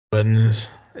button is.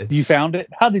 You found it?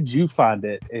 How did you find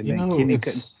it? And then Kenny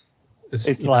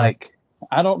it's like,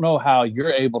 I don't know how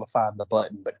you're able to find the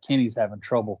button, but Kenny's having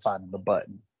trouble finding the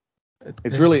button.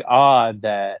 It's really odd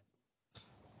that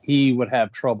he would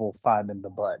have trouble finding the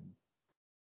button.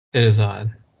 It is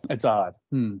odd. It's odd.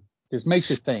 Just makes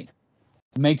you think.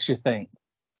 Makes you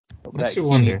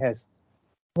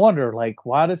wonder, like,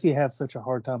 why does he have such a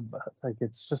hard time? Like,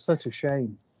 it's just such a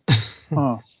shame.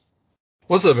 Huh.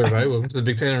 What's up, everybody? Welcome to the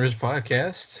Big Ten and Rich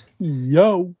podcast.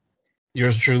 Yo.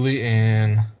 Yours truly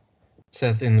and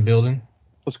Seth in the building.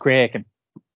 What's cracking?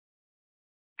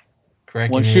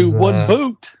 One shoe, one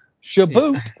boot.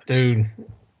 ShaaaBooot. Dude,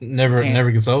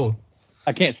 never gets old.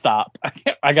 I can't stop.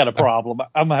 I got a problem.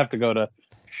 I'm gonna have to go to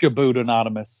ShaaaBooot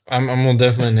Anonymous. I'm gonna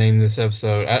definitely name this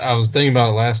episode. I was thinking about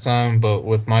it last time, but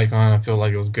with Mike on, I feel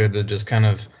like it was good to just kind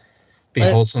of be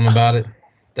wholesome about it.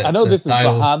 I know this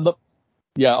title is behind the.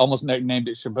 Yeah, almost named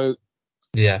it ShaaaBooot.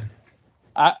 Yeah.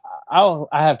 I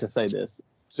have to say this.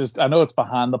 It's just, I know it's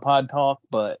behind the pod talk,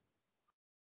 but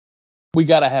we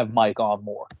got to have Mike on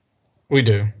more. We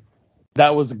do.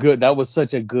 That was good. That was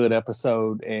such a good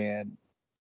episode, and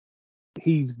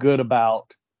he's good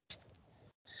about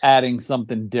adding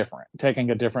something different,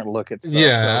 taking a different look at stuff.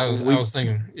 Yeah, so I was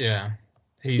thinking, yeah.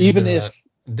 He's even if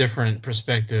different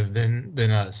perspective than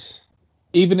us.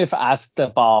 Even if I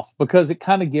step off, because it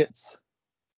kind of gets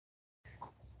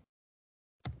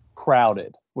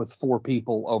crowded with 4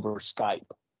 people over Skype.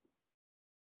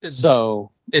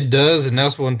 It does, and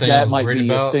that's one thing that I was might worried be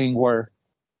about. A thing where,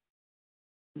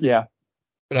 yeah.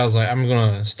 But I was like, I'm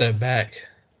gonna step back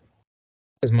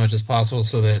as much as possible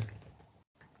so that,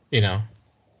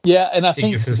 Yeah, and I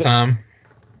think it's his time.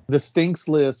 The Stinks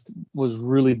list was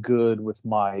really good with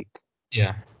Mike.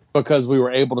 Yeah. Because we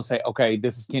were able to say, okay,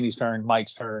 this is Kenny's turn,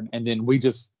 Mike's turn, and then we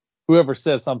just, whoever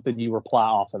says something, you reply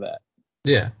off of that.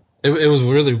 Yeah. It was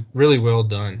really, really well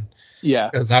done. Yeah.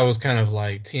 Because I was kind of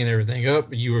like teeing everything up,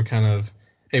 but you were kind of,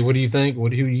 hey, what do you think? Who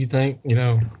do you think?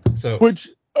 So. Which,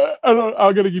 I'm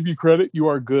going to give you credit. You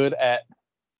are good at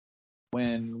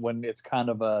when it's kind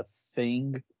of a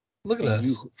thing. Look at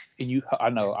us. I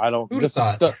know, I don't. Who'd have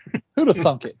thought? Who'd have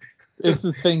thunk it? This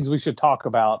is things we should talk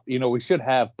about. We should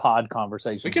have pod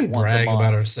conversations. We can once brag a month.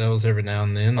 about ourselves every now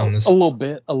and then on this. A little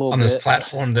bit. This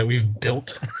platform that we've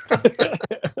built.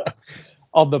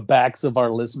 On the backs of our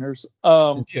listeners.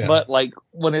 Yeah. But like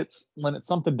when it's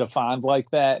something defined like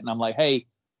that, and I'm like, hey,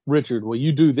 Richard, will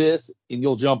you do this? And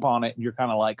you'll jump on it, and you're kind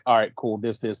of like, all right, cool,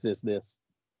 this.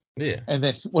 Yeah. And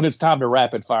then when it's time to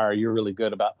rapid fire, you're really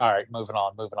good about, all right, moving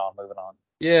on.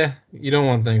 Yeah, you don't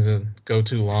want things to go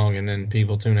too long and then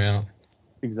people tune out.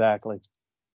 Exactly.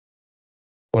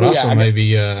 But also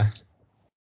maybe, damn,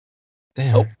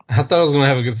 I thought I was going to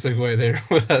have a good segue there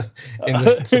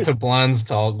to blinds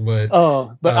talk, but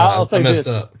I'll say I messed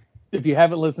this. up. If you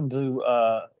haven't listened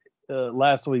to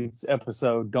last week's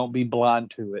episode, don't be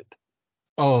blind to it.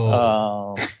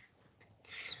 Oh.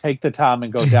 Take the time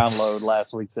and go download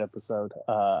last week's episode.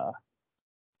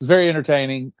 It's very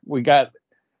entertaining.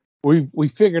 We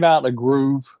figured out a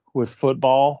groove with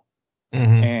football,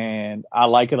 and I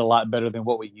like it a lot better than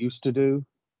what we used to do.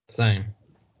 Same.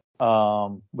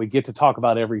 We get to talk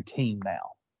about every team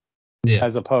now,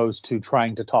 as opposed to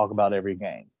trying to talk about every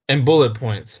game. And bullet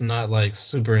points, not like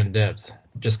super in depth,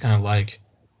 just kind of like.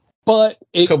 But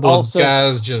a couple of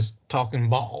guys just talking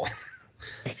ball.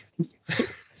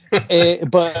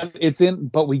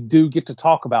 But we do get to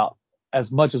talk about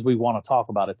as much as we want to talk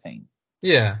about a team.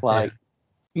 Yeah. Like,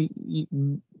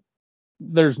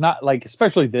 there's not, like,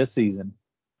 especially this season,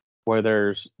 where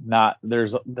there's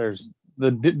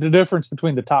the difference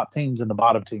between the top teams and the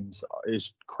bottom teams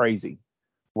is crazy.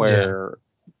 Where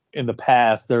in the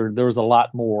past there was a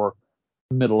lot more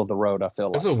middle of the road. I feel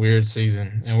like it's a weird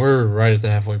season, and we're right at the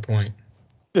halfway point.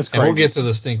 It's crazy. And we'll get to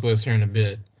the stink list here in a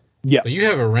bit. Yeah. But you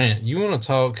have a rant. You want to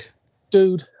talk,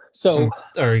 dude?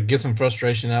 Or get some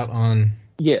frustration out on.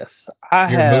 Yes,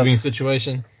 your moving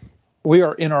situation. We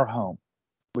are in our home.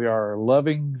 We are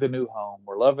loving the new home.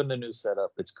 We're loving the new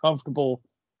setup. It's comfortable.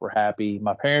 We're happy.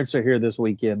 My parents are here this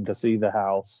weekend to see the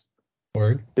house.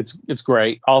 Word. It's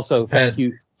great. Also, thank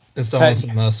you. Installing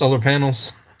some solar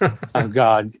panels. Oh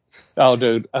God. Oh,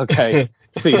 dude. Okay.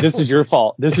 See, this is your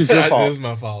fault. This is your fault. It is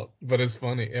my fault, but it's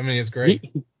funny. I mean, it's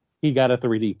great. He got a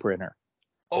 3D printer.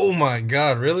 Oh my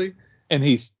God, really? And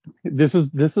this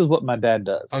is what my dad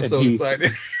does. I'm so excited.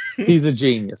 He's a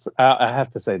genius. I have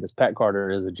to say this. Pat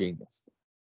Carter is a genius.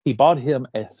 He bought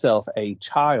himself a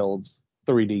child's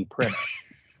 3D printer.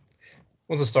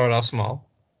 Wants to start off small.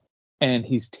 And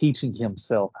he's teaching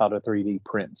himself how to 3D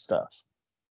print stuff.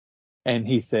 And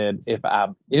he said, if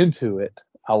I'm into it,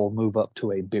 I will move up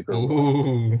to a bigger one.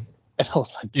 Ooh. And I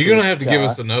was like, you're going to have to give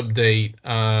us an update.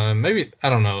 Maybe, I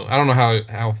don't know. I don't know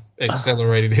how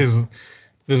accelerated this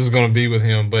is going to be with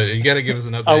him, but you got to give us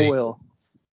an update. I will.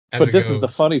 But this is the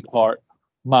funny part.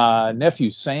 My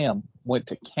nephew Sam went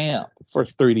to camp for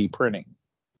 3D printing.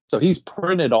 So he's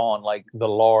printed on like the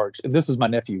large, and this is my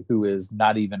nephew who is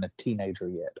not even a teenager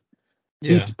yet.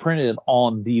 Yeah. He's printed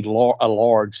on a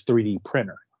large 3D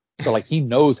printer. So like he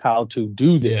knows how to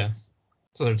do this.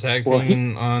 Yeah. So they're tag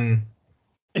teaming on.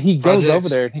 He goes over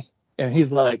there and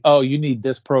he's like, "Oh, you need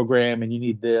this program and you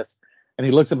need this." And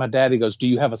he looks at my dad. He goes, "Do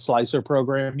you have a slicer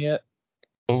program yet?"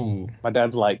 Oh. My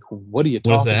dad's like, "What are you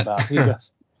talking about?" He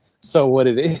goes, "So what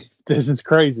it is? This is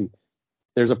crazy.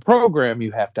 There's a program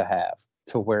you have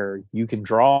to where you can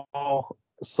draw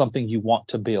something you want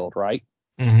to build, right?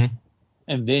 Mm-hmm.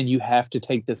 And then you have to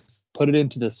take this, put it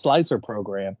into the slicer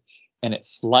program, and it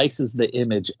slices the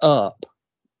image up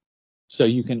so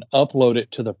you can upload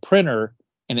it to the printer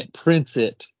and it prints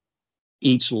it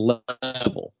each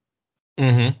level.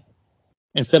 Mm-hmm.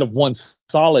 Instead of one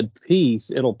solid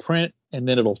piece, it'll print and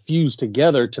then it'll fuse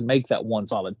together to make that one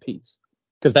solid piece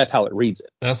because that's how it reads it."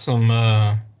 That's some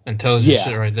intelligent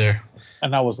shit right there.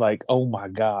 And I was like, "Oh my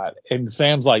God." And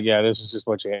Sam's like, "Yeah, this is just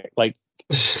what you like."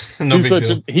 No he's big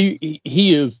deal.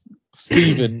 He is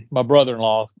Steven, my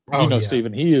brother-in-law. Oh, yeah.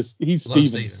 Steven. He's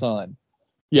Steven's son.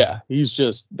 Yeah, he's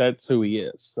just, that's who he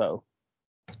is. So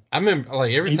I remember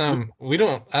like every time I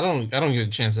don't get a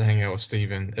chance to hang out with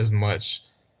Steven as much.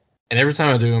 And every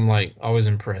time I do, I'm like always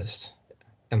impressed.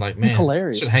 And like, man, he's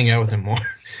hilarious. Should hang out with him more.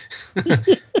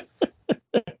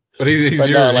 But he's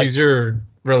your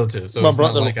relative, so it's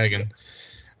not like I can.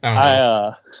 I don't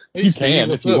know. Hey, you Steve, can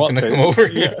what's if you up? want Can to. I come over?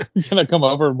 Yeah. Can I come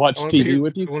over and watch TV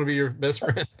with you? I want to be your best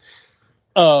friend.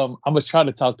 I'm gonna try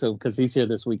to talk to him because he's here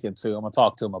this weekend too. I'm gonna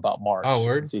talk to him about March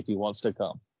and see if he wants to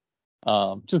come.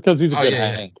 Just because he's a good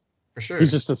hang. Yeah. For sure.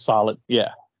 He's just a solid, He's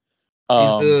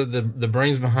the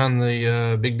brains behind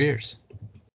the big beers.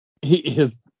 He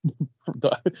is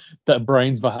the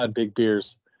brains behind big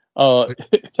beers.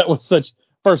 That was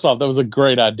first off, that was a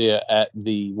great idea at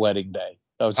the wedding day.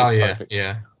 That was just perfect.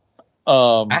 Yeah.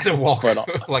 I had to walk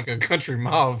like a country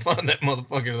mile to find that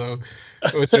motherfucker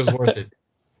though, which was worth it.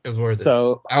 It was worth it.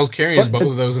 So I was carrying both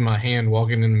of those in my hand,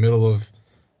 walking in the middle of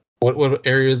what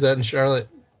area is that in Charlotte?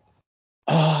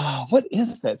 What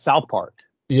is that? South Park.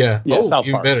 Yeah. South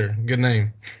even Park. Better. Good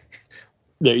name.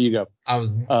 There you go. I was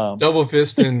double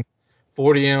fisting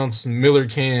 40-ounce Miller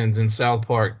cans in South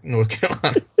Park, North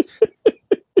Carolina.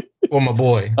 For my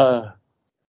boy.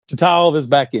 To tie all this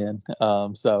back in,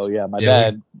 my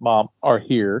dad, mom are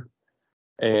here,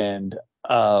 and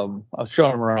I was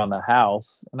showing him around the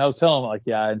house, and I was telling him like,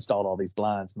 yeah, I installed all these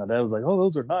blinds. My dad was like, "Oh,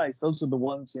 those are nice. Those are the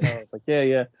ones, I was like,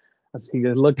 yeah. He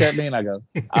looked at me and I go,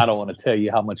 "I don't want to tell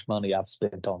you how much money I've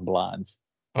spent on blinds."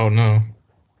 Oh no.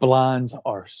 Blinds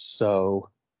are so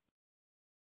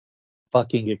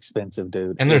fucking expensive,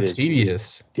 dude. And they're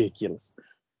tedious. Ridiculous.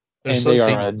 They're and they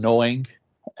are annoying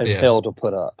as hell to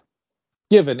put up.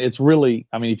 Given it's really,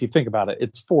 I mean, if you think about it,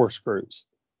 it's 4 screws.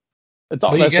 It's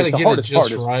all. That's like the hardest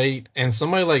part. Right. And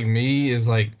somebody like me is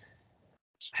like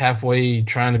halfway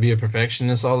trying to be a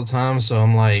perfectionist all the time. So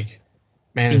I'm like,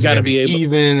 man, it's got to be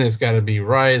even. It's got to be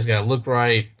right. It's got to look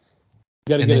right. You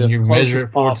got to get it as close measure as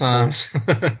it 4 possible.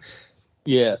 times.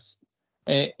 Yes.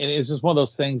 And it's just one of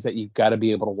those things that you've got to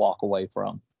be able to walk away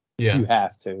from. Yeah. You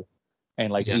have to.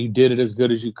 And you did it as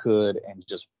good as you could and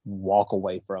just walk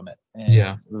away from it.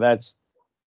 And that's,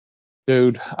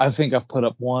 dude, I think I've put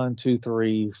up 1, 2,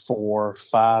 3, 4,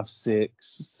 5, 6,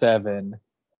 7,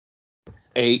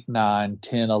 8, 9,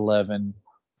 10, 11.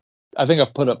 I think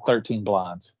I've put up 13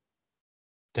 blinds.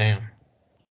 Damn.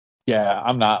 Yeah,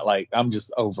 I'm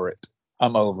just over it.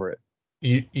 I'm over it.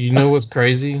 You know what's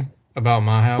crazy about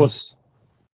my house?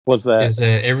 What's that? Is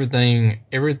that everything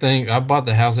I bought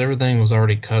the house, everything was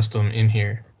already custom in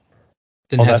here.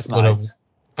 Didn't have to put up.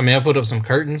 I mean, I put up some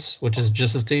curtains, which is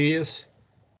just as tedious.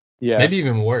 Yeah. Maybe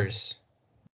even worse.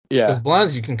 Yeah. Because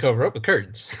blinds you can cover up with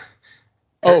curtains.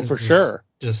 Oh, for sure.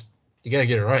 Just you gotta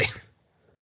get it right.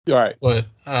 All right. But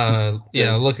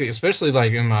look, especially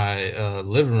like in my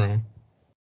living room,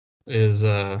 is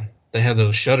they have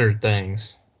those shutter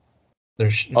things.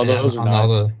 Those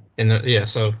are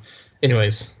nice. So,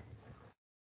 anyways,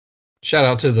 shout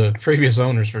out to the previous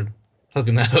owners for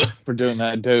hooking that up. For doing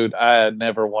that, dude. I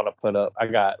never want to put up.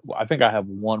 I think I have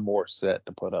one more set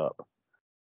to put up,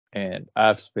 and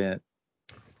I've spent.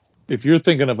 If you're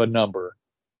thinking of a number,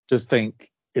 just think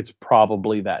it's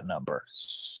probably that number.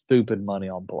 Stupid money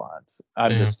on blinds.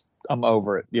 I'm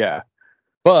over it. Yeah,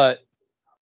 but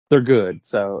They're good.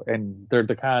 So, and they're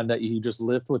the kind that you just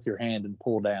lift with your hand and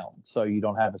pull down, so you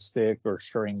don't have a stick or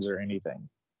strings or anything.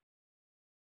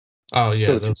 Oh yeah,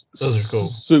 so those are cool.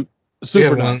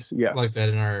 Super nice. Yeah, like that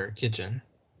in our kitchen.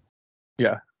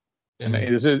 Yeah, and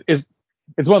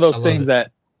it's one of those things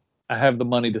that I have the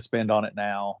money to spend on it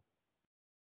now.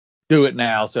 Do it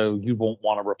now, so you won't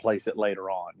want to replace it later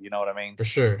on. You know what I mean? For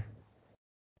sure.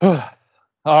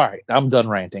 All right, I'm done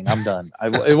ranting. I'm done.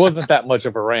 It wasn't that much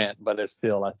of a rant, but it's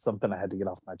something I had to get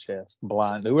off my chest.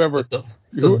 Blind, whoever.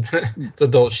 It's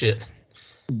adult shit.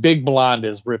 Big Blind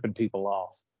is ripping people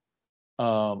off.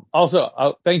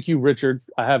 Also, thank you, Richard.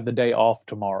 I have the day off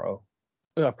tomorrow.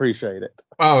 I appreciate it.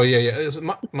 Oh yeah.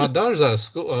 My daughter's out of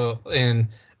school, and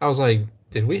I was like,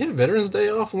 did we have Veterans Day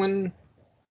off when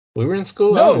we were in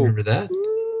school? No, I don't remember that.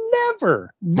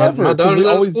 Never. My daughter's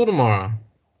out of school tomorrow.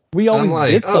 We always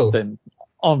did something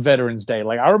on Veterans Day.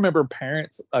 Like, I remember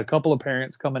a couple of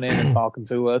parents coming in and talking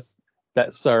to us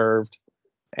that served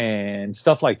and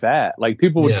stuff like that. Like,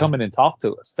 people would come in and talk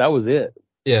to us. That was it.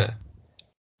 Yeah.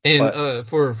 And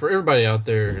for everybody out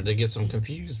there that gets them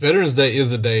confused, Veterans Day is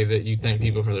the day that you thank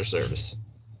people for their service.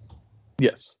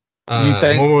 Yes.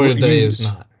 Memorial Day is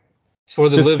not. It's for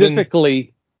the living.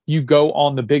 Specifically, you go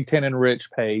on the Big Ten and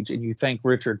Rich page and you thank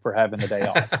Richard for having the day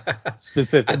off.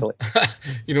 Specifically.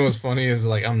 You know what's funny is,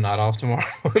 like, I'm not off tomorrow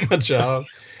at my job.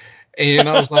 And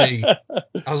I was like,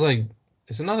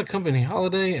 is it not a company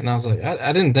holiday? And I was like,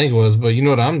 I didn't think it was, but you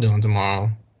know what I'm doing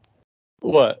tomorrow?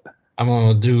 What? I'm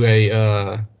gonna do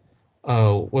a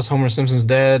what's Homer Simpson's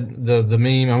dad? The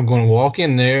meme. I'm gonna walk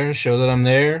in there, show that I'm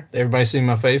there. Everybody see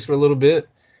my face for a little bit,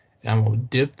 and I'm gonna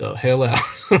dip the hell out.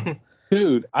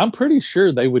 Dude, I'm pretty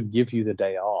sure they would give you the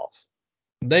day off.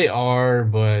 They are,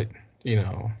 but you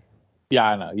know. Yeah,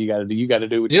 I know. You gotta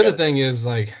do what the other thing is,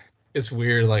 like, it's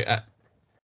weird. Like,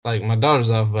 my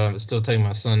daughter's off, but I'm still taking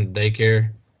my son to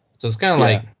daycare, so it's kind of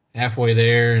like halfway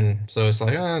there, and so it's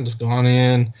like, just go on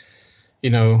in,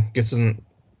 get some.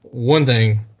 One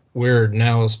thing, we're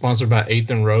now sponsored by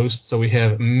 8th and Roast, so we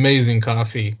have amazing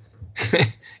coffee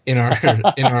in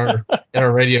our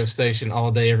radio station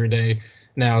all day, every day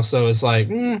now. So it's like,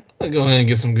 I'll go in and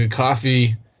get some good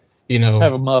coffee,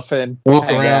 have a muffin, walk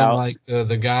around out. Like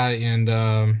the guy in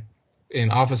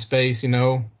Office Space,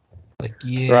 like,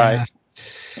 right.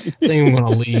 I think I'm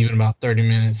gonna leave in about 30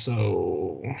 minutes,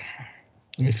 so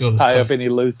let me feel this. Tie up any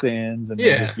loose ends and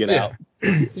then just get out.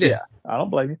 Yeah, I don't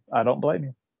blame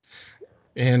you.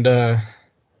 And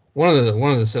one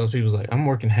of the salespeople was like, I'm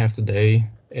working half the day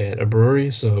at a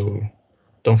brewery, so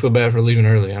don't feel bad for leaving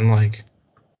early. I'm like,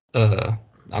 I'm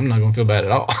not gonna feel bad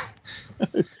at all.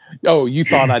 Oh, you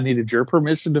thought I needed your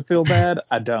permission to feel bad?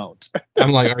 I don't.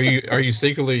 I'm like, are you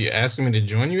secretly asking me to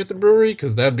join you at the brewery?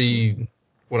 Because that'd be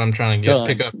what I'm trying to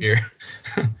pick up here.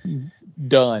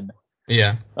 Done.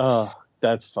 Yeah. Oh,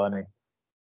 that's funny.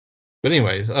 But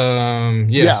anyways,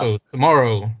 so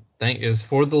tomorrow is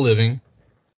for the living.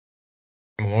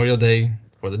 Memorial Day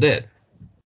for the dead.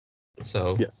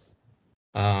 So yes.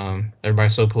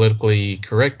 Everybody's so politically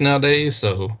correct nowadays.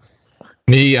 So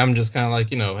me, I'm just kind of like,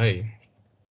 hey,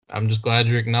 I'm just glad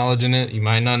you're acknowledging it. You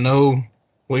might not know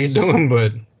what you're doing,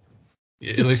 but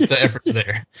at least the effort's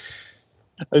there.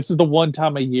 This is the one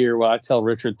time a year where I tell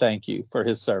Richard thank you for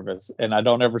his service, and I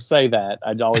don't ever say that.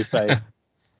 I always say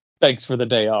thanks for the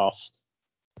day off.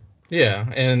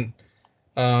 Yeah, and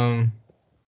I've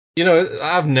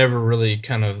never really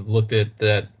kind of looked at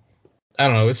that. I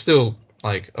don't know. It's still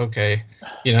like, okay,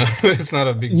 it's not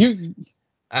a big.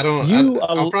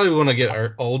 I'll probably want to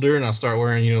get older and I'll start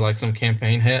wearing, like some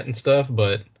campaign hat and stuff.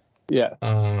 But yeah,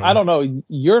 I don't know.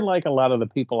 You're like a lot of the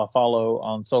people I follow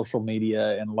on social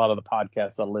media and a lot of the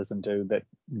podcasts I listen to, that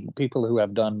people who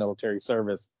have done military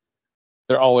service,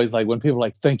 they're always like, when people are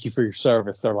like, thank you for your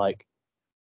service, they're like,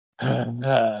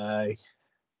 thanks.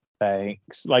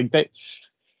 Like they.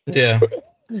 Yeah.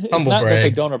 It's not that they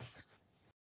don't.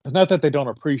 It's not that they don't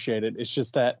appreciate it. It's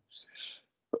just that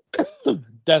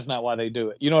that's not why they do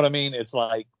it. You know what I mean? It's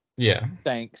like,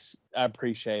 thanks, I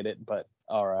appreciate it, but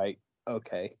all right,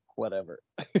 okay, whatever.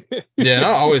 Yeah,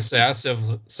 I always say I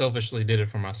selfishly did it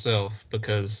for myself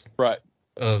because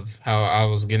of how I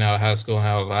was getting out of high school and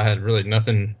how I had really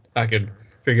nothing I could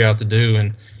figure out to do,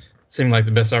 and it seemed like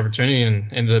the best opportunity,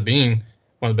 and ended up being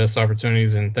one of the best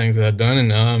opportunities and things that I've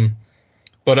done. And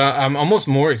but I'm almost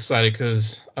more excited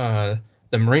because the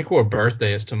Marine Corps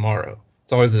birthday is tomorrow.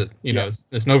 It's always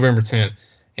it's November 10th,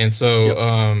 and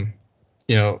so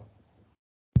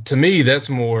to me that's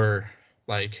more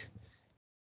like,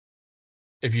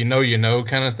 if you know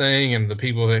kind of thing, and the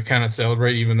people that kind of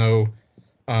celebrate, even though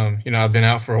I've been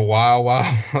out for a while,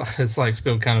 it's like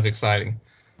still kind of exciting.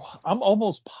 I'm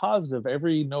almost positive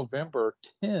every November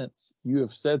 10th you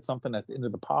have said something at the end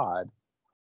of the pod.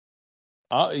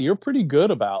 You're pretty good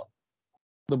about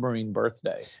the Marine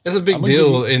birthday. It's a big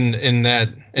deal in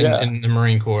the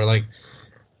Marine Corps. Like,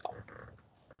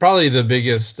 probably the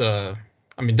biggest,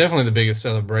 definitely the biggest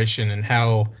celebration, and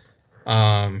how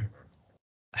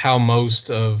most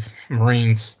of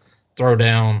Marines throw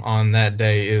down on that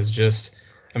day is just,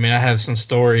 I have some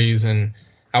stories, and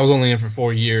I was only in for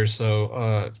 4 years,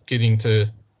 so getting to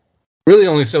really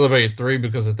only celebrate 3,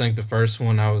 because I think the first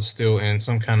one I was still in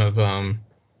some kind of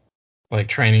like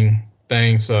training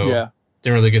thing, so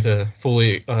didn't really get to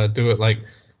fully do it like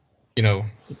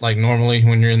normally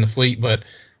when you're in the fleet. But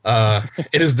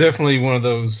it is definitely one of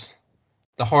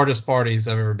the hardest parties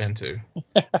I've ever been to.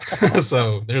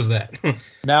 So there's that.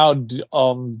 Now, do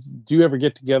you ever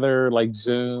get together like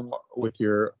Zoom with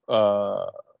your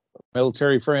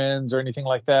military friends or anything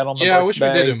like that on the birthday? Yeah, I wish we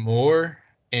did it more,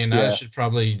 and I should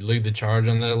probably lead the charge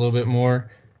on that a little bit more.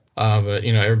 But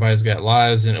everybody's got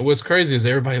lives, and what's crazy is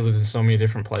everybody lives in so many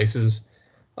different places.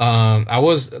 I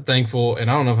was thankful, and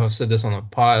I don't know if I've said this on the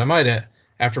pod. I might have,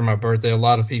 after my birthday, a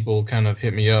lot of people kind of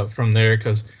hit me up from there,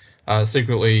 because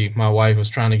secretly my wife was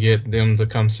trying to get them to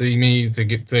come see me to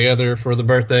get together for the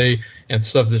birthday, and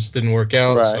stuff that just didn't work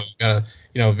out. Right. So got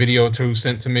a video or 2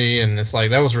 sent to me, and it's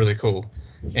like, that was really cool.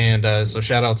 And so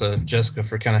shout out to Jessica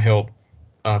for kind of help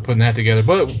putting that together.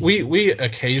 But we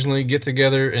occasionally get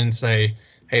together and say,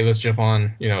 hey, let's jump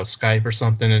on Skype or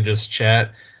something and just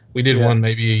chat. We did one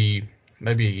maybe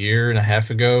a year and a half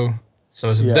ago,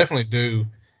 so it's definitely due.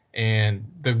 And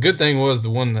the good thing was, the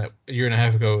one that a year and a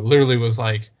half ago literally was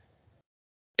like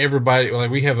everybody, like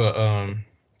we have a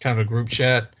kind of a group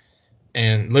chat,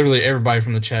 and literally everybody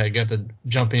from the chat got to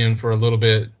jump in for a little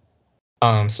bit.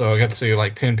 So I got to see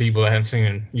like 10 people I hadn't seen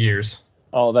in years.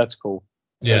 Oh, that's cool.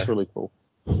 Yeah. That's really cool.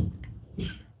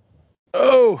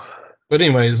 Oh, but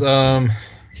anyways, that's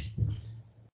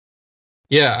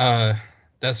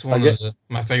one of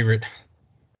my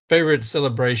favorite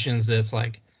celebrations. That's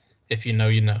like, if you know,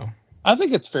 you know. I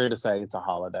think it's fair to say it's a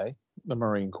holiday, the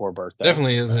Marine Corps birthday.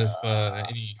 Definitely is, if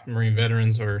any Marine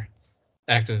veterans or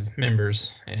active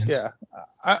members. And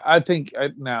I think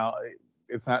now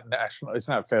it's not national, it's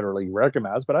not federally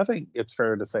recognized, but I think it's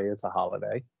fair to say it's a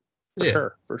holiday.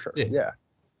 For sure. Yeah.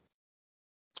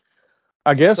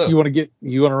 I guess you want to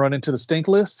run into the stink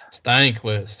list? Stank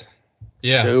list.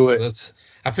 Yeah. Do it.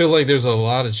 I feel like there's a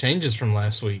lot of changes from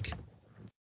last week,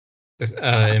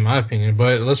 in my opinion.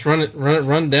 But let's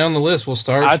run down the list. We'll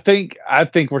start. I think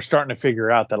we're starting to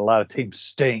figure out that a lot of teams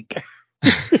stink.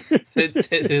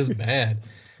 It is bad.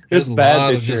 There's a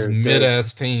lot of just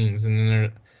mid-ass teams,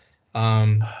 and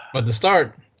then but to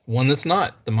start, one that's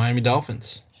not the Miami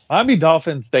Dolphins. Miami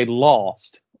Dolphins, they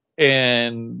lost,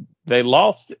 and they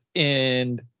lost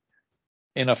in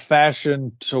a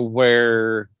fashion to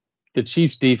where the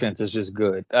Chiefs' defense is just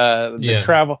good.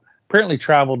 Apparently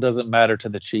travel doesn't matter to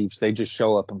the Chiefs. They just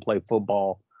show up and play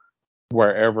football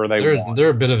wherever they want. They're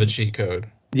a bit of a cheat code.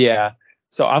 Yeah.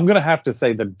 So I'm gonna have to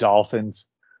say the Dolphins.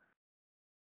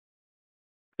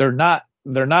 They're not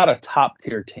a top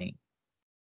tier team.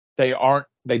 They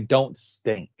don't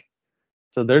stink.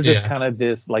 So they're just kind of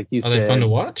this, like you said. Are they fun to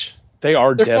watch? They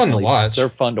are. They're definitely fun to watch. They're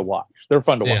fun to watch. They're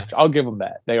fun to watch. I'll give them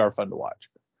that. They are fun to watch.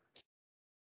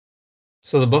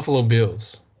 So the Buffalo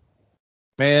Bills.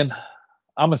 Man,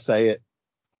 I'm gonna say it.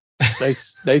 They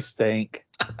stink.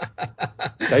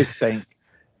 They stink.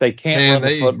 They can't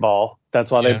run the football.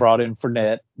 That's why they brought in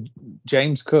Fournette.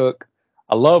 James Cook,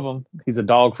 I love him. He's a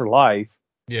dog for life.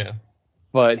 Yeah.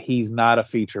 But he's not a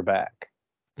feature back.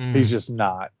 He's just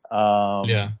not.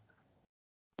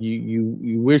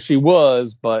 You wish he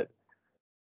was, but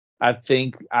I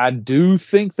do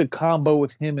think the combo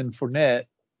with him and Fournette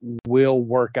will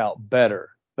work out better.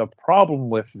 The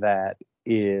problem with that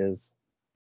is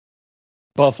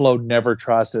Buffalo never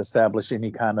tries to establish any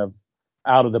kind of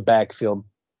out of the backfield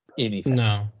anything.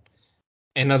 No.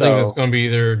 And I think that's going to be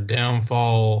their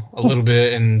downfall a little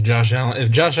bit. And Josh Allen,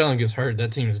 if Josh Allen gets hurt,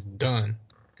 that team is done,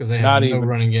 because they have no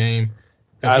running game.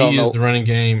 Because he is the running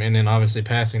game, and then obviously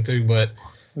passing too. But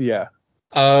yeah.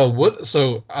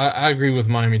 So I agree with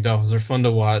Miami Dolphins. They're fun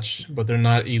to watch, but they're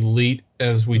not elite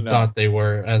as we thought they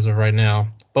were as of right now.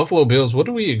 Buffalo Bills, what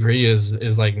do we agree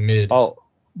is like mid? Oh,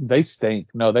 they stink.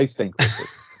 No, they stink.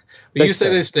 You say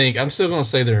they stink. I'm still gonna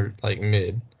say they're like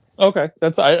mid. Okay,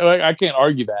 I can't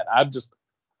argue that.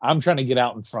 I'm trying to get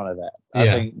out in front of that. I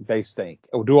think they stink.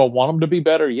 Do I want them to be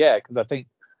better? Yeah, because I think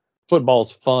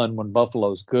football's fun when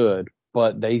Buffalo's good,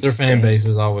 but their fan base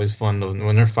is always fun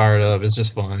when they're fired up. It's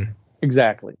just fun.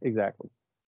 Exactly.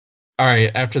 All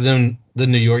right, after them, the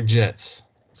New York Jets.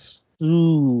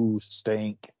 Ooh,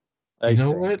 stink. You know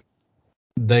what?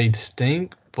 They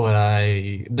stink, but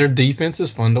their defense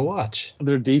is fun to watch.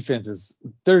 Their defense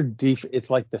it's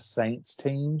like the Saints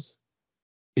teams.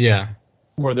 Yeah.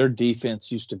 Where their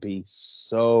defense used to be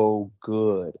so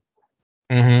good.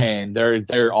 Mm-hmm. And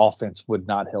their offense would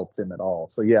not help them at all.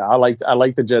 So yeah, I like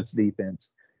the Jets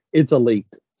defense. It's elite.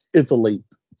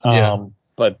 Yeah.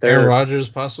 But Aaron Rodgers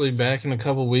possibly back in a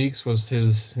couple weeks was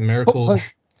his miracle.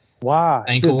 Why?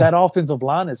 Ankle. Because that offensive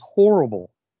line is horrible.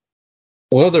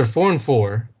 Well, they're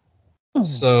 4-4,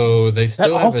 so they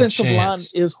still have a chance. That offensive line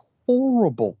is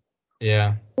horrible.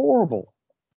 Yeah. Horrible.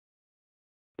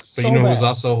 But so you know who's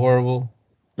also horrible?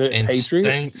 The Patriots.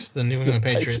 Stinks. The New England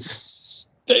Patriots.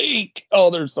 Stink. Oh,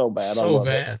 they're so bad. So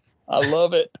bad. I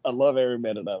love it. I love every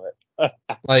minute of it.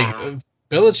 Like,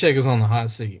 Belichick is on the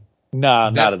hot seat. Nah,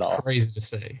 not at all. That's crazy to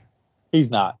say.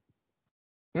 He's not.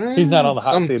 He's not on the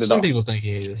hot seat at all. Some people think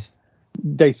he is.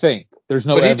 They think. There's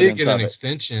no evidence of it. But he did get an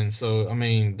extension, so, I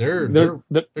mean, they're going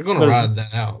to ride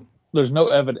that out. There's no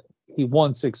evidence. He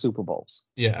won 6 Super Bowls.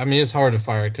 Yeah, I mean, it's hard to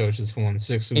fire a coach that's won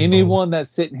 6 Super Bowls. Anyone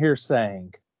that's sitting here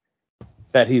saying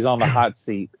that he's on the hot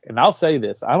seat, and I'll say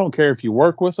this, I don't care if you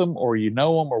work with him or you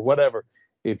know him or whatever.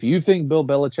 If you think Bill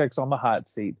Belichick's on the hot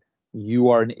seat, you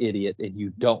are an idiot and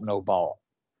you don't know ball.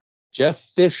 Jeff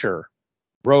Fisher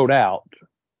rode out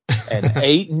an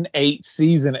 8-8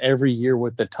 season every year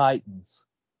with the Titans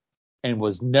and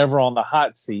was never on the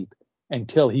hot seat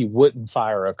until he wouldn't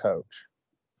fire a coach.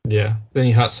 Yeah, then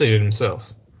he hot seated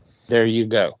himself. There you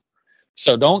go.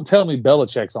 So don't tell me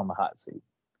Belichick's on the hot seat.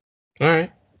 All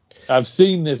right. I've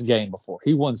seen this game before.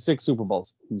 He won 6 Super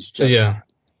Bowls. He's just not.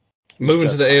 Moving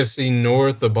to the AFC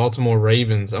North, the Baltimore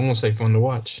Ravens. I'm gonna say fun to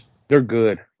watch. They're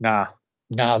good. Nah,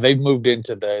 they've moved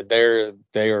into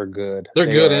they are good. They're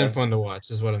good and fun to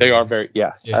watch, is what I mean. They are very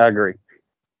yes, yeah. I agree.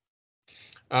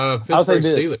 Pittsburgh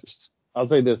Steelers. I'll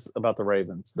say this about the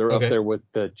Ravens. They're up there with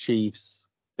the Chiefs,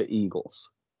 the Eagles.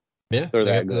 Yeah, they're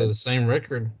they that got good. The same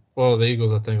record. Well, the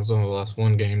Eagles, I think, has only lost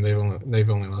 1 game. They've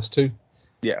only lost 2.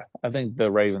 Yeah, I think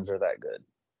the Ravens are that good.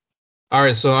 All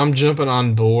right, so I'm jumping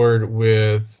on board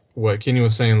with what Kenny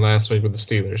was saying last week with the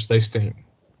Steelers. They stink.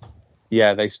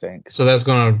 Yeah, they stink. So that's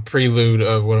going to prelude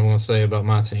of what I'm going to say about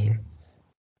my team.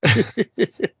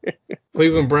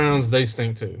 Cleveland Browns, they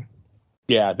stink too.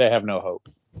 Yeah, they have no hope.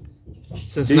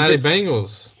 Cincinnati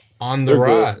Bengals on the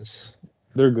rise.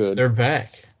 They're good. They're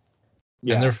back.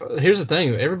 Yeah. And here's the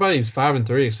thing: everybody's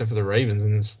 5-3 except for the Ravens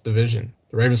in this division.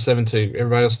 The Ravens 7-2.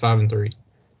 Everybody else 5-3.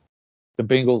 The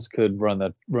Bengals could run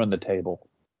the table.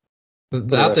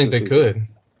 I think they could.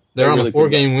 They're on a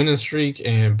 4-game winning streak,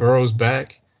 and Burrow's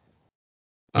back.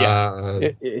 Yeah.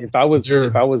 If I was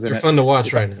they're fun to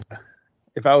watch right now.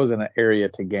 If I was in an area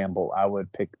to gamble, I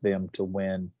would pick them to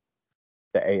win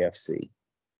the AFC.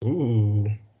 Ooh.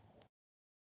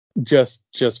 Just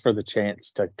for the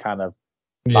chance to kind of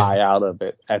buy out of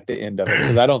it at the end of it,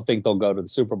 because I don't think they'll go to the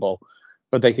Super Bowl,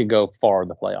 but they could go far in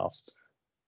the playoffs.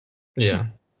 Yeah.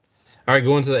 All right,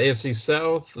 going to the AFC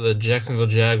South, the Jacksonville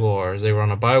Jaguars. They were on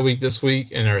a bye week this week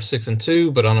and are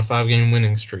 6-2, but on a 5-game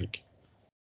winning streak.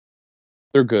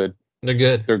 They're good. They're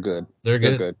good. They're good. They're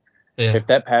good. Yeah.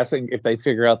 If they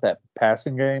figure out that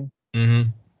passing game,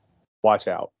 watch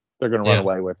out. They're going to run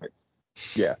away with it.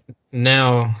 Yeah.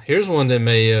 Now, here's one that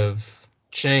may have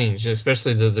changed,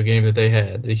 especially the game that they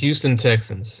had. The Houston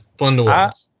Texans. Fun to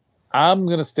watch. I'm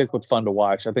going to stick with fun to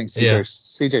watch. I think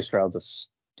CJ Stroud's a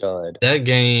stud. That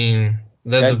game,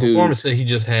 the performance that he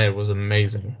just had was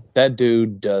amazing. That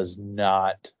dude does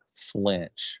not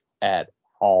flinch at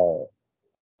all.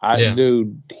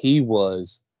 Dude,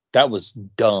 that was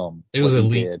dumb. It was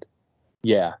elite. Did.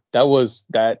 Yeah, that was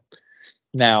that.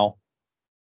 Now,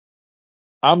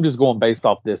 I'm just going based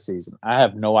off this season. I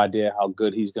have no idea how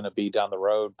good he's going to be down the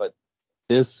road, but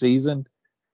this season,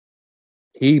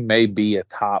 he may be a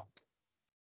top.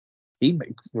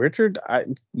 Richard,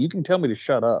 you can tell me to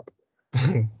shut up.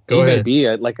 Go ahead. May be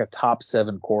a top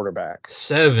 7 quarterback.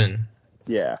 7.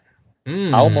 Yeah.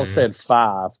 I almost said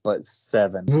 5, but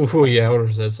 7. Ooh, yeah, I would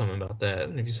have said something about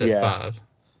that if you said 5.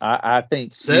 I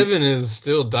think 7 is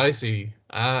still dicey.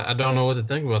 I don't know what to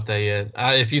think about that yet.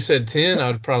 If you said 10, I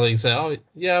would probably say, oh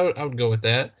yeah, I would go with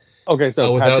that. Okay,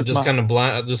 so without just kind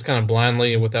of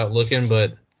blindly without looking,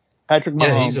 but Patrick Mahomes,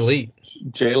 yeah, he's elite.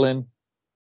 Jalen,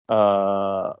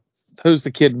 who's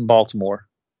the kid in Baltimore?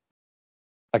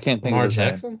 I can't think of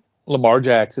his name. Lamar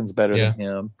Jackson's better than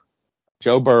him.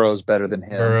 Joe Burrow's better than him.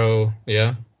 Burrow,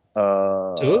 yeah.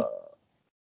 Tua?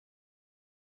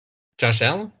 Josh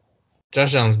Allen?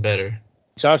 Josh Allen's better.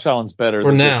 Josh Allen's better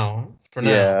for now.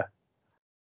 Yeah.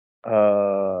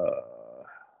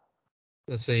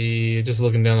 Let's see. Just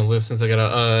looking down the list since I got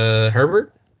a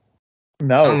Herbert.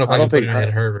 No, I don't know if I can put him ahead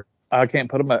of Herbert. I can't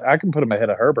put him. I can put him ahead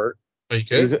of Herbert. Oh, you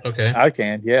could? Okay. I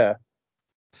can. Yeah.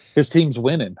 His team's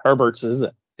winning. Herbert's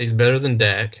isn't. He's better than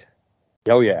Dak.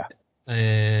 Oh yeah.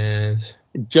 And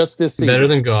just this season. Better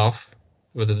than Goff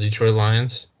with the Detroit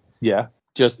Lions. Yeah.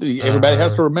 Just everybody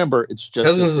has to remember it's just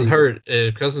Cousins is hurt.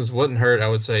 If Cousins wasn't hurt, I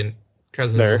would say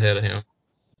Cousins is ahead of him.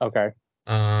 Okay.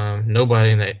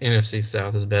 Nobody in the NFC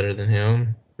South is better than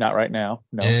him. Not right now.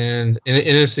 No. And in the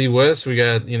NFC West, we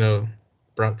got,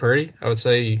 Brock Purdy. I would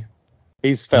say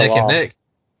he's fell off neck.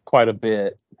 Quite a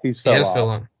bit. He fell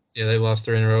off. Yeah, they lost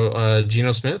 3 in a row.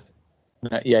 Geno Smith.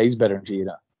 Yeah, he's better than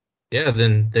Geno. Yeah,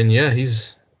 then yeah,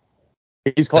 he's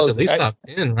close. That's at least top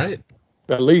 10, right?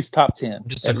 At least top 10.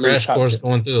 Just a crash course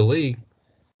going through the league.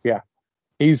 Yeah,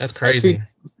 that's crazy.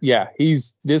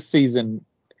 He's this season.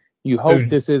 You hope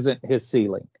this isn't his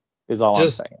ceiling. Is all I'm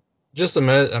saying. Just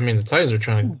imagine. I mean, the Titans are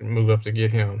trying to move up to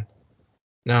get him.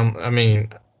 Now, I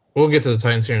mean, we'll get to the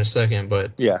Titans here in a second,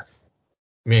 but yeah,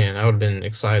 man, I would have been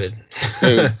excited.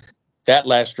 Dude, that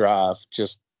last drive,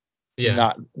 just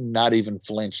not even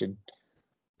flinching.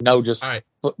 No, just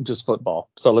football.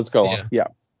 So let's go on. Yeah.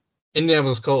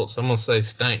 Indianapolis Colts. I'm gonna say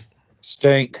stank.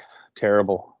 Stink.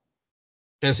 Terrible.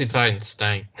 Tennessee Titans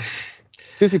stank.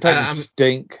 Tennessee Titans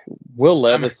stink. Will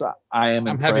Levis, I'm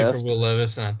impressed. I'm happy for Will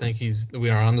Levis, and I think we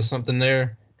are onto something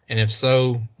there. And if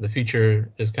so, the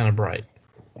future is kind of bright.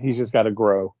 He's just got to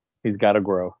grow. He's got to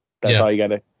grow. That's all you got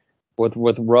to.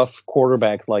 With rough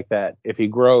quarterbacks like that, if he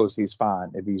grows, he's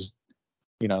fine. If he's,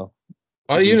 even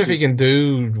if he can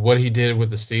do what he did with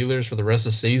the Steelers for the rest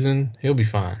of the season, he'll be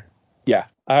fine. Yeah,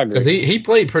 I agree. Because he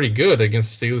played pretty good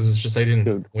against the Steelers. It's just they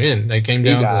didn't win. They came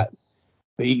down to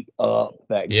beat up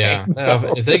that game.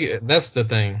 Yeah, that's the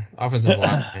thing. Offensive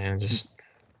line, man, just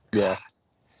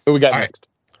Who we got next?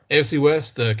 AFC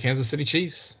West, Kansas City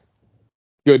Chiefs.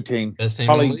 Good team. Best team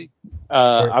in the league.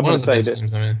 I'm going to say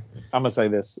this. I'm going to say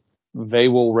this. They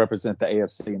will represent the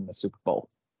AFC in the Super Bowl.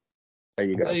 There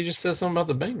you go. You just said something about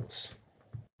the Bengals.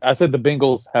 I said the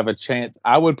Bengals have a chance.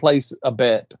 I would place a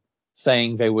bet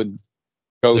saying they would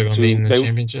go to the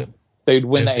championship. They'd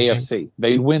win the AFC.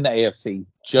 They'd win the AFC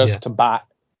just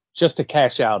to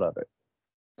cash out of it.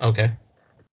 Okay.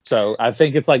 So I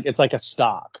think it's like a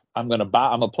stock. I'm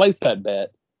gonna place that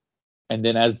bet, and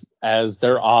then as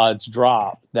their odds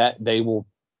drop, that they will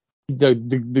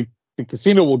the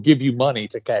casino will give you money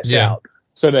to cash out,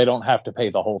 so they don't have to pay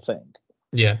the whole thing.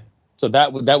 Yeah. So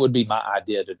that would be my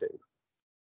idea to do,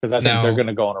 because I think they're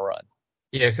gonna go on a run.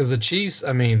 Yeah, because the Chiefs,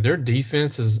 I mean, their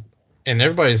defense is, and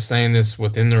everybody's saying this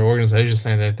within their organization,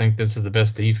 saying they think this is the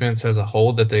best defense as a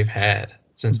whole that they've had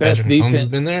since Patrick Mahomes has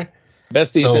been there.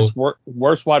 Best defense,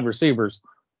 worst wide receivers,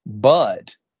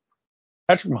 but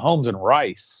Patrick Mahomes and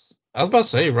Rice. I was about to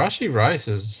say, Rashee Rice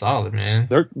is solid, man.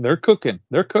 They're cooking.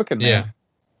 They're cooking, man. Yeah.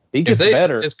 He gets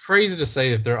better. It's crazy to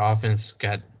say if their offense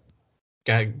got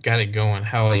it going,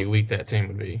 how elite that team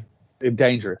would be.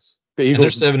 Dangerous. The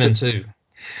Eagles, they're 7-2.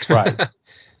 Right.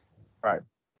 Right.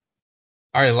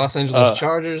 All right, Los Angeles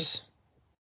Chargers.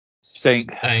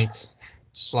 Stink. Thanks.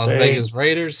 Las Vegas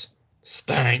Raiders.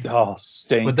 Stank. Oh,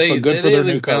 stink. But they at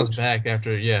least bounce back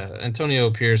after,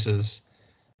 Antonio Pierce is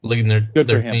leading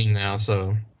their team now.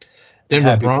 So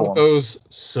Denver Broncos,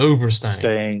 super stank.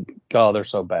 Stink. God, they're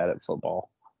so bad at football.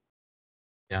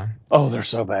 Yeah. Oh, they're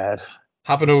so bad.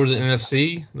 Hopping over to the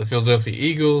NFC, the Philadelphia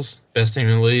Eagles, best team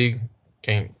in the league.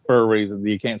 For a reason.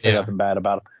 You can't say nothing bad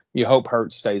about them. You hope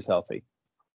Hurts stays healthy.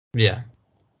 Yeah.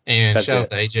 And shout out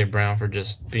to A.J. Brown for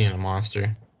just being a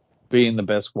monster. Being the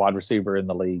best wide receiver in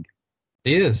the league.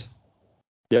 He is.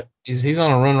 Yep. He's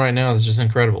on a run right now. It's just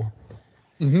incredible.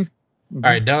 Mm-hmm. Mm-hmm.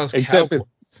 All right, Dallas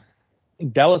Cowboys.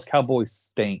 Dallas Cowboys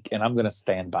stink, and I'm going to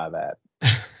stand by that.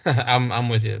 I'm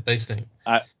with you. They stink.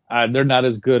 They're not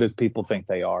as good as people think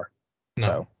they are.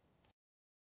 No.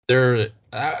 So.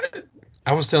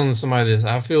 I was telling somebody this.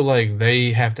 I feel like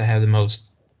they have to have the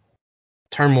most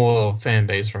turmoil fan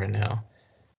base right now.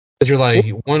 Because you're like,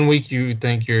 one week you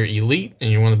think you're elite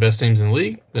and you're one of the best teams in the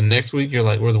league. The next week you're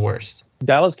like, we're the worst.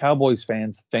 Dallas Cowboys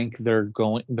fans think they're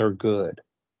good.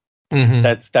 Mm-hmm.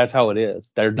 That's how it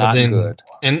is. They're not good.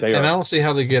 And I don't see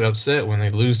how they get upset when they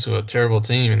lose to a terrible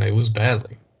team and they lose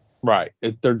badly. Right.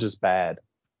 They're just bad.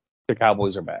 The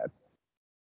Cowboys are bad.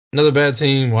 Another bad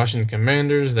team, Washington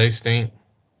Commanders. They stink.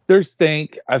 They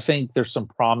stink. I think there's some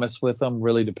promise with them,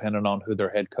 really depending on who their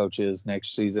head coach is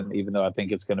next season, even though I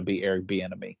think it's going to be Eric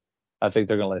Bieniemy. I think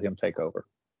they're going to let him take over.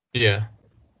 Yeah.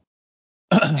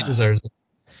 He deserves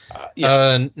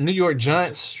it. New York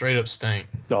Giants straight up stink.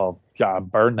 Oh,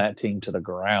 God, burn that team to the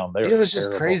ground. It was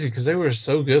just crazy because they were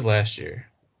so good last year.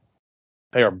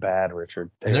 They are bad,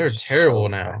 Richard. They're terrible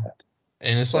now. Bad.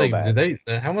 And it's so like, bad.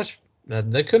 How much?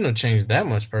 They couldn't have changed that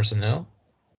much personnel.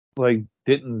 They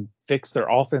didn't fix their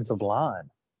offensive line.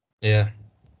 Yeah.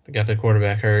 They got their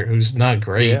quarterback hurt, who's not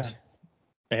great. Yeah.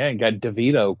 And got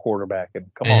DeVito quarterbacking.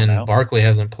 Come on now. And Barkley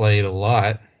hasn't played a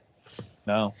lot.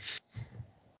 No.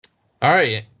 All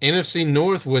right, NFC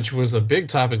North, which was a big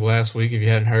topic last week, if you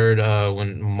hadn't heard,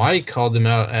 when Mike called them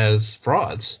out as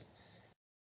frauds.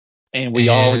 And we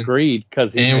all agreed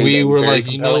because he made a very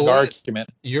compelling argument.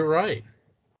 You're right.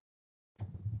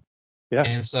 Yeah.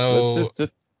 And so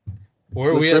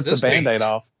where are we rip at this the Band-Aid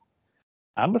off.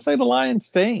 I'm going to say the Lions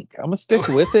stink. I'm going to stick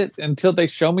with it until they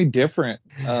show me different.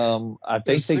 I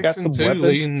think they got some weapons.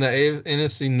 Leading the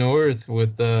NFC North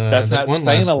with That's not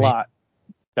saying a lot.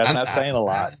 That's not saying a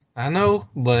lot. I know,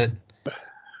 but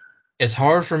it's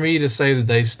hard for me to say that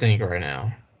they stink right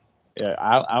now. Yeah,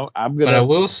 I'm gonna. But I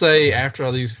will say after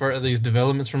all these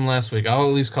developments from last week, I'll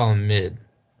at least call them mid.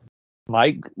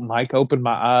 Mike opened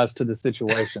my eyes to the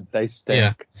situation. They stink.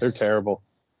 Yeah. They're terrible.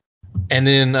 And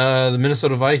then the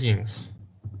Minnesota Vikings.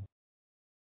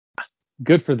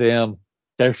 Good for them.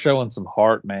 They're showing some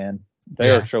heart, man. They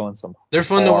are showing some. They're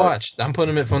fun to watch. I'm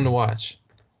putting them at fun to watch.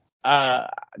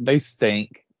 They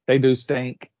stink. They do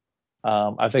stink.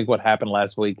 I think what happened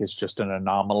last week is just an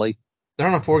anomaly. They're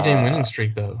on a 4-game winning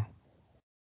streak, though.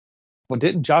 Well,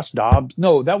 didn't Josh Dobbs?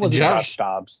 No, that wasn't Josh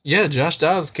Dobbs. Yeah, Josh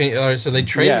Dobbs came. So they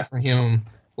traded for him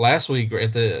last week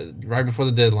right before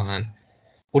the deadline,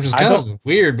 which was kind of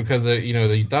weird because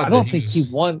you thought. I don't think he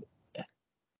won.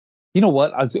 You know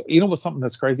what? What's something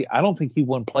that's crazy? I don't think he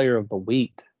won Player of the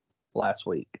Week last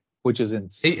week, which is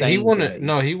insane. He won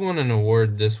he won an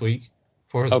award this week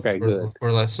for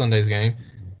last Sunday's game.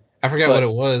 I forgot what it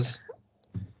was,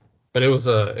 but it was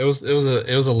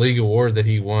a league award that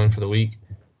he won for the week.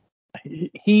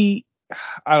 I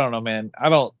don't know, man. I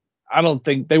don't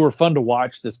think they were fun to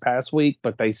watch this past week,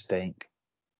 but they stink.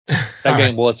 That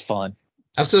game was fun.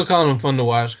 I'm still calling them fun to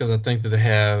watch because I think that they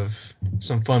have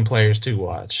some fun players to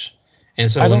watch. And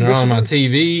so when they're on my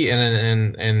TV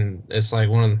and it's like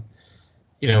one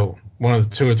of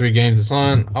the 2 or 3 games that's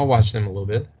on, I'll watch them a little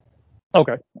bit.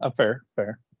 Okay, fair.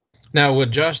 Now,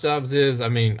 what Josh Dobbs is, I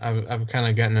mean, I've kind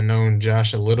of gotten to know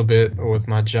Josh a little bit with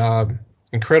my job.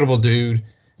 Incredible dude.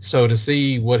 So to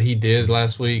see what he did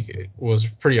last week was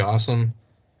pretty awesome.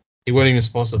 He wasn't even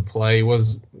supposed to play. He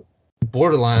was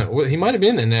borderline. He might have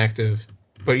been inactive,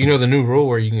 but the new rule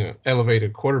where you can elevate a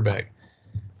quarterback,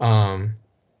 an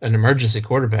emergency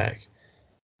quarterback,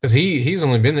 because he's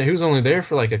only been there. He was only there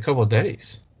for like a couple of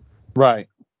days. Right.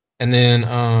 And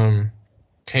then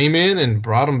came in and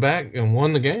brought him back and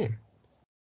won the game.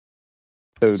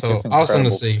 Dude, so awesome to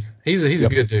see. He's a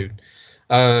good dude.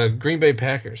 Green Bay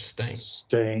Packers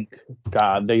stink.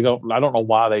 God, I don't know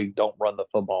why they don't run the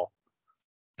football.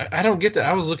 I don't get that.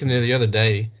 I was looking at it the other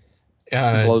day.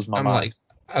 It blows my mind.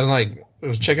 I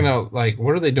was checking out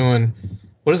what are they doing?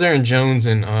 What is Aaron Jones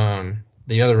and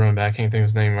the other running back, I can't think of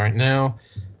his name right now,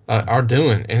 are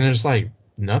doing, and there's like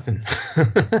nothing.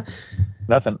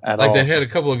 Nothing at all. Like they had a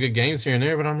couple of good games here and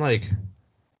there, but I'm like,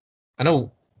 I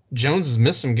know Jones has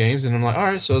missed some games, and I'm like, all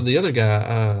right, so the other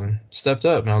guy stepped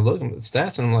up, and I look at the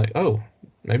stats, and I'm like, oh,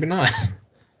 maybe not.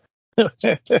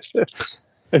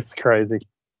 It's crazy.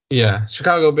 Yeah,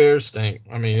 Chicago Bears stink.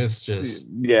 I mean, it's just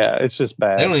it's just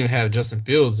bad. They don't even have Justin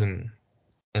Fields, and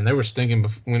they were stinking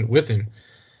with him.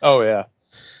 Oh yeah.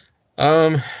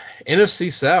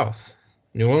 NFC South,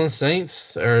 New Orleans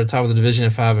Saints are top of the division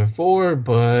at 5-4,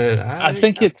 but I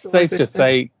think it's safe to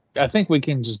say. I think we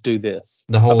can just do this.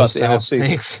 The whole South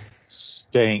stinks.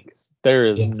 There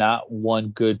is not one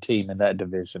good team in that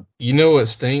division. You know what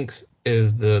stinks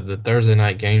is the Thursday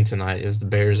night game tonight is the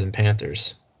Bears and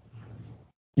Panthers.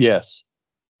 Yes.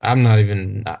 I'm not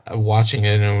even watching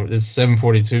it. It's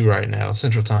 7:42 right now,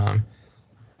 Central Time,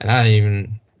 and I didn't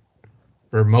even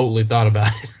remotely thought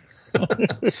about it.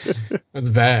 That's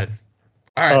bad.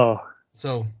 All right.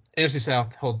 So NFC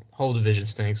South whole division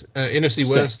stinks. NFC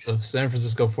West, the San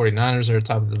Francisco 49ers are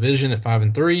top of the division at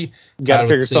 5-3. Got to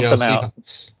figure something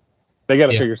out. They got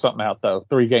to figure something out though.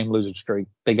 3-game losing streak.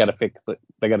 They got to fix it.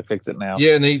 They got to fix it now.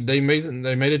 Yeah, and they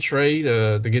made a trade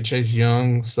to get Chase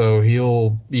Young, so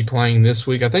he'll be playing this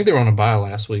week. I think they were on a bye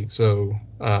last week, so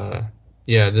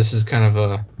this is kind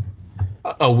of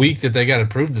a week that they got to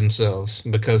prove themselves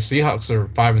because Seahawks are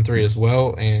 5-3 as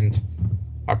well and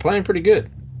are playing pretty good.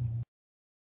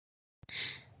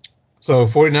 So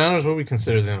 49ers, what do we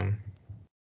consider them?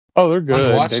 Oh, they're good. Fun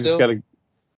to watch still?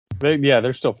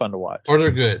 They're still fun to watch. Or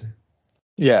they're good.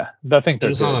 Yeah, I think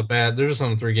they're just on they're just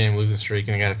on a 3-game losing streak,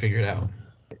 and I got to figure it out.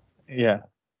 Yeah.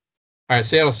 All right,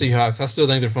 Seattle Seahawks. I still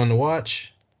think they're fun to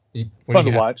watch. Fun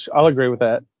to watch. I'll agree with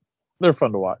that. They're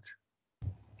fun to watch.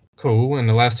 Cool. And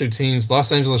the last two teams,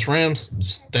 Los Angeles Rams,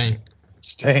 stink.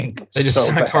 They just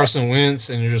signed Carson Wentz,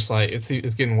 and you're just like, it's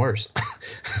getting worse.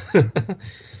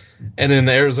 And then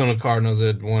the Arizona Cardinals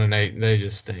at 1-8, they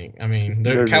just stink. I mean,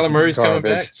 Kyler Murray's coming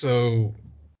back, so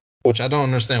which I don't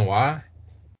understand why.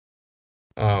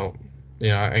 I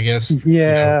guess.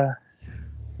 Yeah.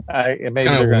 It's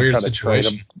kind of a weird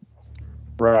situation.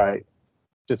 Right.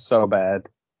 Just so bad.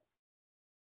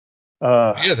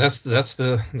 Yeah, that's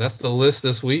the list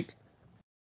this week.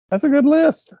 That's a good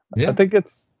list. Yeah. I think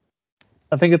it's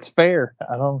fair.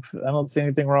 I don't see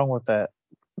anything wrong with that.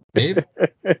 Maybe.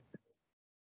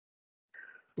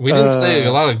 We didn't say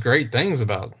a lot of great things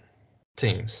about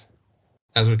teams,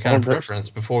 as we kind of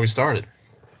preferenced before we started.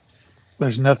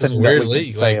 There's nothing that we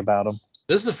can say about them.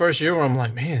 This is the first year where I'm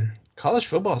like, man, college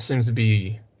football seems to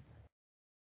be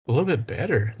a little bit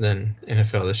better than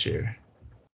NFL this year.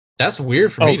 That's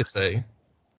weird for me to say.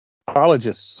 College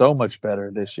is so much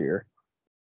better this year.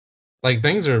 Like,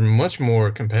 things are much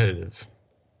more competitive.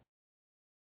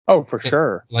 Oh, for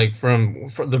sure. Like, from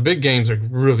the big games are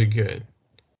really good.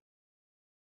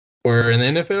 Where in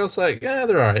the NFL, it's like, yeah,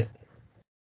 they're all right.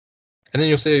 And then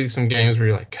you'll see some games where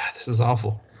you're like, God, this is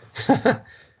awful.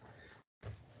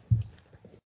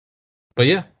 But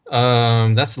yeah,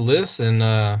 that's the list.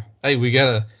 And hey, we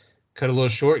gotta cut a little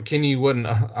short. Kenny wasn't.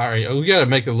 All right, we gotta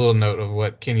make a little note of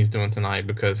what Kenny's doing tonight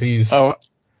because he's. Oh,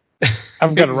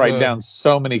 I'm gonna write down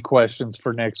so many questions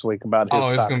for next week about his. Oh,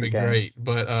 it's gonna be great.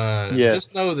 But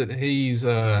just know that he's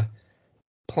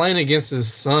playing against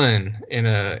his son in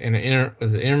an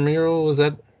intramural. Was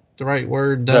that the right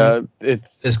word?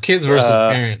 It's kids versus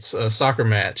parents soccer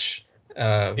match.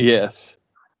 Yes.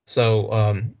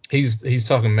 So he's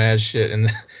talking mad shit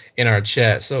in our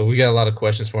chat. So we got a lot of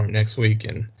questions for him next week,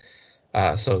 and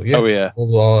so yeah. Oh yeah.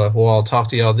 We'll all talk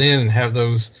to y'all then and have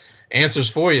those answers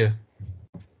for you.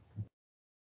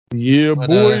 Yeah,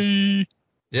 boy.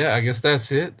 Yeah, I guess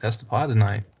that's it. That's the pod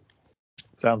tonight.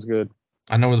 Sounds good.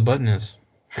 I know where the button is.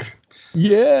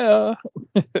 Yeah.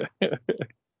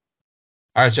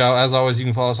 All right, y'all. As always, you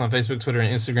can follow us on Facebook, Twitter,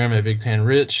 and Instagram at Big Ten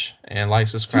Rich, and like,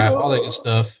 subscribe, all that good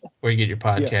stuff where you get your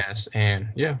podcasts. Yes. And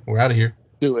yeah, we're out of here.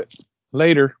 Do it.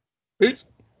 Later. Peace.